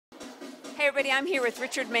Hey everybody, I'm here with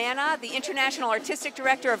Richard Manna, the International Artistic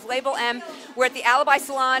Director of Label.m. We're at the Alibi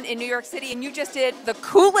Salon in New York City, and you just did the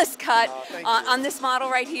coolest cut on this model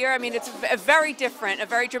right here. I mean, it's a very different, a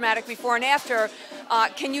very dramatic before and after.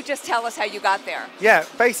 Can you just tell us how you got there? Yeah,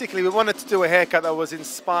 basically we wanted to do a haircut that was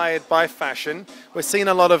inspired by fashion. We're seeing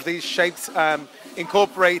a lot of these shapes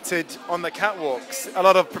incorporated on the catwalks. A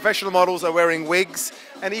lot of professional models are wearing wigs,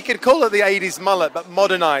 and you can call it the 80s mullet, but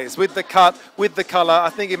modernized with the cut, with the color. I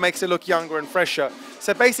think it makes it look younger and fresher.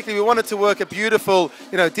 So basically we wanted to work a beautiful,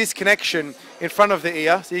 disconnection in front of the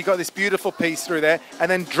ear. So you got this beautiful piece through there,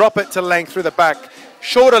 and then drop it to length through the back.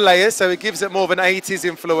 Shorter layers, so it gives it more of an 80s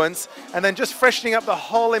influence, and then just freshening up the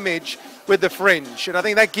whole image with the fringe. And I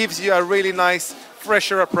think that gives you a really nice,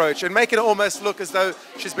 fresher approach, and make it almost look as though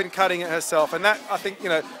she's been cutting it herself. And that, I think,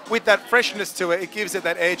 with that freshness to it, it gives it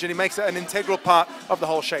that edge, and it makes it an integral part of the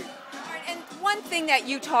whole shape. And one thing that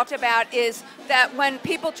you talked about is that when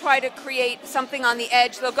people try to create something on the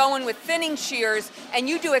edge, they'll go in with thinning shears, and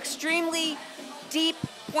you do extremely deep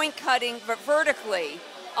point cutting, but vertically.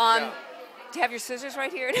 Do you have your scissors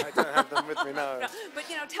right here? I don't have them with me, no. But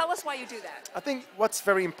tell us why you do that. I think what's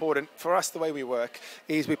very important for us, the way we work,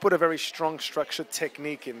 is we put a very strong structured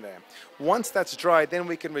technique in there. Once that's dry, then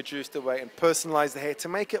we can reduce the weight and personalize the hair to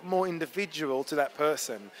make it more individual to that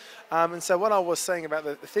person. And so what I was saying about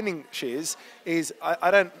the thinning shears is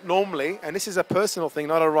I don't normally, and this is a personal thing,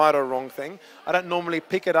 not a right or wrong thing, I don't normally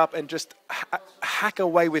pick it up and just hack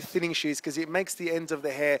away with thinning shears, because it makes the ends of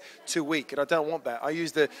the hair too weak, and I don't want that. I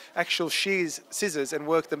use the actual scissors and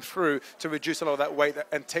work them through to reduce a lot of that weight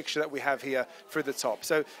and texture that we have here through the top.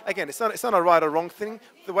 So again, it's not a right or wrong thing.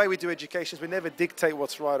 The way we do education is we never dictate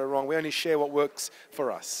what's right or wrong. We only share what works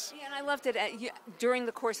for us. Yeah, and I loved it. During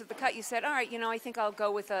the course of the cut, you said, all right, I think I'll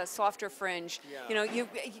go with a softer fringe. Yeah.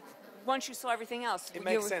 Once you saw everything else. It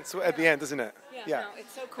makes sense at the end, doesn't it? Yeah. No,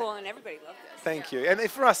 it's so cool, and everybody loved this. Thank you. And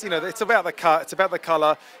for us, it's about the cut, it's about the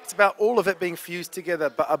color, it's about all of it being fused together,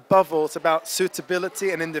 but above all, it's about suitability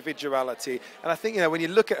and individuality. And I think, when you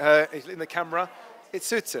look at her in the camera, it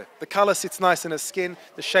suits her. The color sits nice in her skin,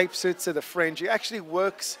 the shape suits her, the fringe. It actually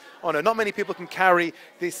works on her. Not many people can carry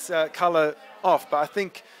this color off, but I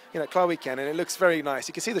think, Chloe can, and it looks very nice.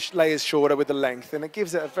 You can see the layers shorter with the length, and it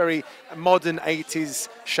gives it a very modern 80s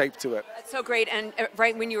shape to it. That's so great. And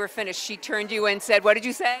right when you were finished, she turned to you and said, what did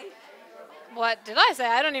you say? What did I say?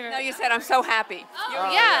 I don't even... No, you said, I'm so happy.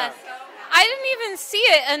 Oh, yeah. I didn't even see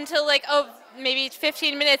it until maybe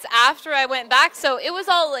 15 minutes after I went back, so it was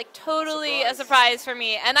all totally a surprise for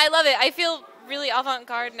me, and I love it. I feel really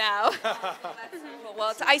avant-garde now. Well,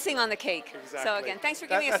 it's icing on the cake. Exactly. So again, thanks for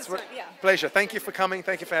giving us this time. Pleasure. Thank you for coming.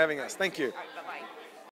 Thank you for having us. Thank you. All right, bye-bye.